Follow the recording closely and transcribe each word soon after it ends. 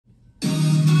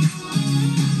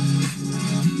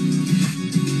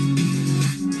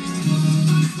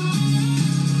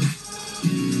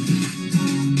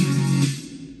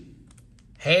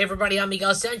Hey everybody, I'm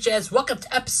Miguel Sanchez. Welcome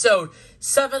to episode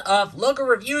 7 of Logo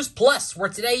Reviews Plus, where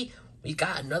today we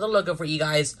got another logo for you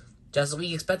guys. Just as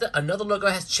we expected, another logo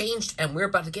has changed, and we're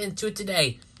about to get into it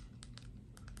today.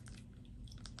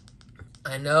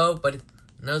 I know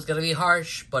it's gonna be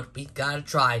harsh, but we gotta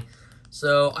try.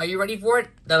 So, are you ready for it?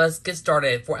 Now let's get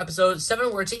started. For episode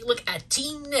 7, we're taking a look at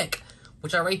TeenNick,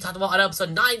 which I already talked about on episode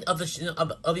 9 of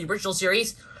the original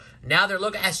series. Now their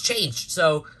logo has changed,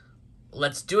 so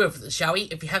let's do it, shall we?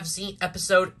 If you haven't seen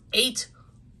episode 8,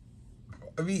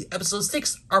 episode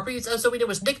 6, our previous episode we did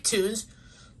was Nicktoons.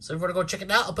 So if you want to go check it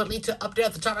out, I'll put a link to up there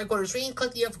at the top right corner of the screen.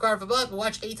 Click the card above and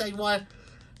watch anytime you want,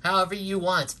 however you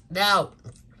want. Now,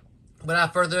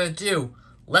 without further ado,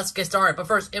 let's get started. But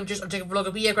first, images are taken from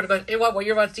logo. We are going to go, anyone, what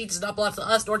you're about to see does not belong to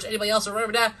us nor to anybody else. So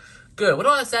remember that. Good. With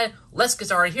all that said, let's get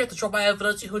started. Here at the Troll Bio, for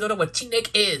those of you who don't know what TeenNick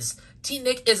is.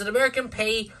 TeenNick is an American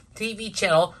pay TV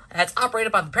channel that's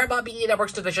operated by the Paramount Media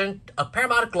Networks division of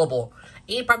Paramount Global.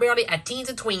 Aimed primarily at teens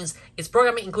and tweens, its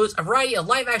programming includes a variety of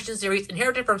live-action series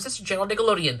inherited from sister channel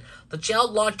Nickelodeon. The channel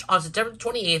launched on September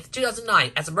 28th,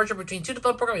 2009 as a merger between two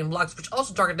developed programming blocks which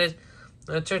also targeted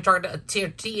a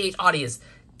teenage audience.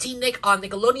 TeenNick on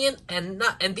Nickelodeon and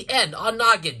The End on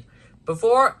Noggin.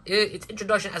 Before its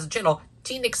introduction as a channel,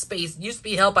 TeenNick Space used to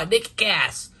be held by Nick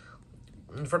Gass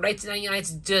from 1999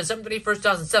 to December 31st,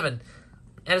 2007,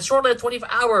 and a short-lived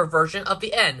 24-hour version of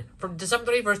The End from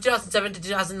December 31st, 2007 to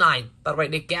 2009. By the way,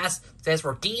 Nick Gass stands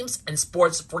for Games and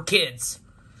Sports for Kids.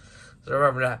 So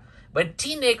remember that. When the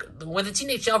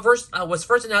TeenNick channel was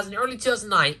first announced in early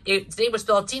 2009, its name was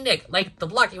spelled TeenNick, like the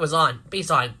block it was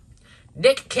based on.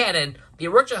 Nick Cannon, the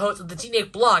original host of the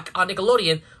TeenNick block on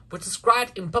Nickelodeon, was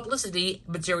described in publicity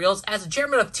materials as the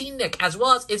chairman of TeenNick, as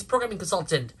well as its programming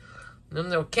consultant.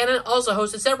 Cannon also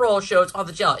hosted several shows on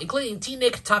the channel, including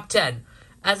TeenNick Top 10.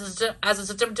 As of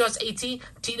September 2018,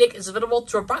 TeenNick is available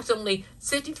to approximately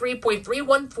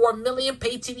 63.314 million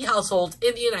paid TV households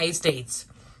in the United States.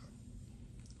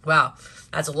 Wow,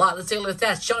 that's a lot. Let's take a look at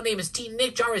that. Channel name is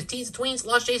TeenNick. Genre is Teens and Tweens.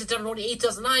 Launch date September 28,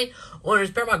 2009. Owners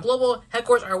Paramount Global.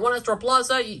 Headquarters are 1 Store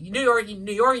Plaza, New York,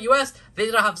 US. They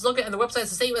do not have a slogan, and the website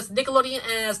is the same as Nickelodeon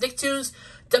and as Nicktoons.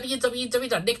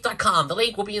 www.nick.com. The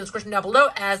link will be in the description down below,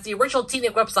 as the original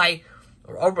TeenNick website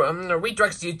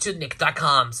redirects you to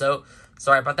nick.com. So,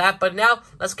 sorry about that. But now,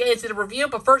 let's get into the review.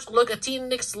 But first, look at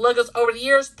TeenNick's logos over the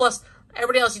years, plus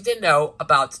everything else you didn't know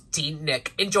about TeenNick.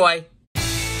 Enjoy!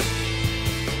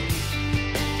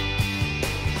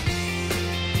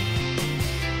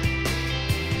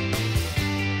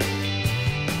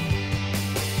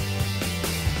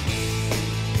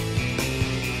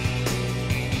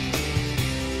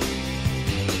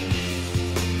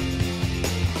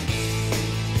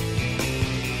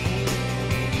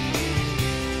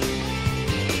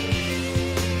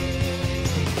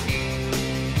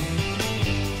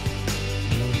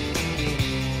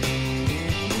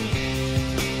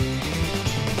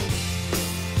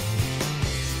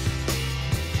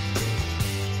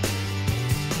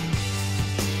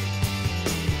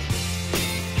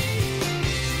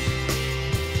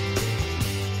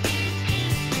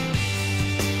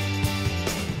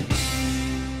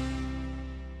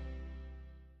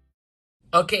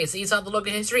 Okay, so you saw the logo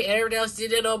history and everything else you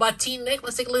didn't know about TeenNick.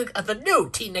 Let's take a look at the new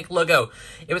TeenNick logo.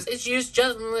 It was introduced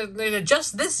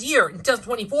just this year, in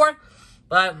 2024,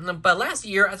 but last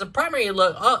year as a primary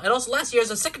logo, and also last year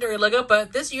as a secondary logo,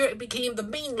 but this year it became the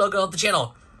main logo of the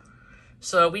channel.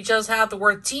 So we just have the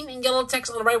word teen in yellow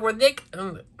text on the right word Nick,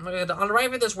 on the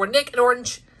right there's word Nick in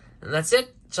orange, and that's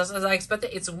it. Just as I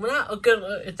expected. It's not a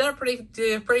pretty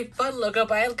fun logo,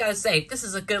 but I gotta say, this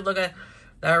is a good logo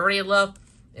that I really love.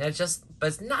 And but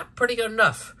it's not pretty good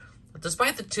enough.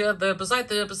 Despite the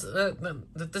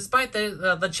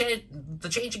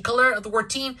change in color of the word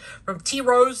teen from T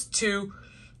rose to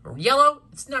yellow,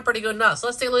 it's not pretty good enough. So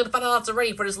let's take a look at the final thoughts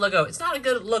rating for this logo. It's not a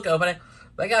good logo, but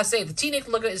I gotta say, the TeenNick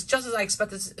logo is just as I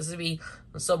expected it to be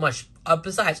so much.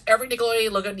 Besides, every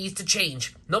Nickelodeon logo needs to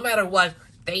change. No matter what,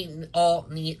 they all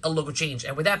need a logo change.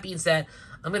 And with that being said,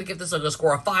 I'm gonna give this logo a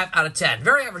score of 5 out of 10.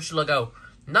 Very average logo.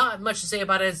 Not much to say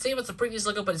about it. Same as the previous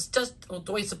logo, but it's just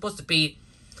the way it's supposed to be.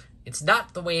 It's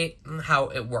not the way how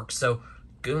it works. So,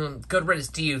 good riddance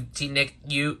to you, TeenNick.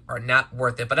 You are not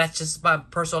worth it. But that's just my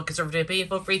personal conservative opinion.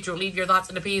 Feel free to leave your thoughts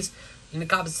and opinions in the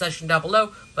comment section down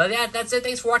below. But yeah, that's it.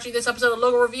 Thanks for watching this episode of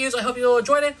Logo Reviews. I hope you all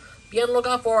enjoyed it. Be on the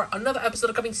lookout for another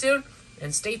episode coming soon.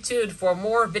 And stay tuned for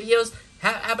more videos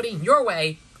happening your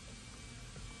way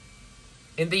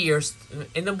in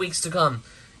the weeks to come.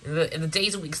 In the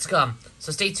days and weeks to come.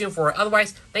 So stay tuned for it.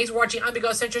 Otherwise, thanks for watching. I'm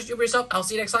Miguel Sanchez. You yourself. I'll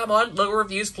see you next time on Logo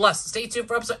Reviews Plus. Stay tuned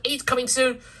for episode 8 coming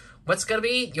soon. What's going to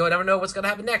be? You'll never know what's going to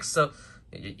happen next. So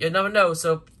You'll never know,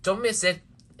 so don't miss it.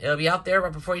 It'll be out there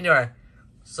right before you know it.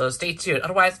 So stay tuned.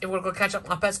 Otherwise, if you want to go catch up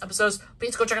on past episodes,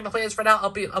 please go check out the playlist right now.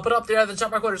 I'll put up there at the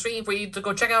top right corner screen for you to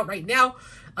go check out right now.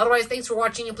 Otherwise, thanks for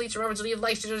watching, and please remember to leave a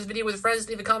like, share this video with friends,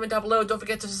 leave a comment down below. Don't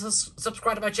forget to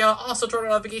subscribe to my channel. Also, turn on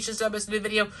notifications to miss a new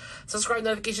video. Subscribe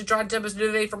notification, try to miss a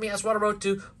new video for me as well. Road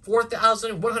to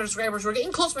 4,100 subscribers. We're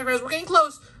getting close, my friends. We're getting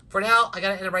close. For now, I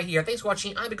gotta end it right here. Thanks for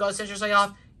watching. I'm Because Century signing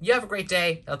off. You have a great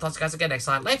day. I'll talk to you guys again next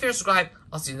time. Like, share, subscribe.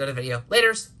 I'll see you in another video.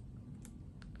 Laters.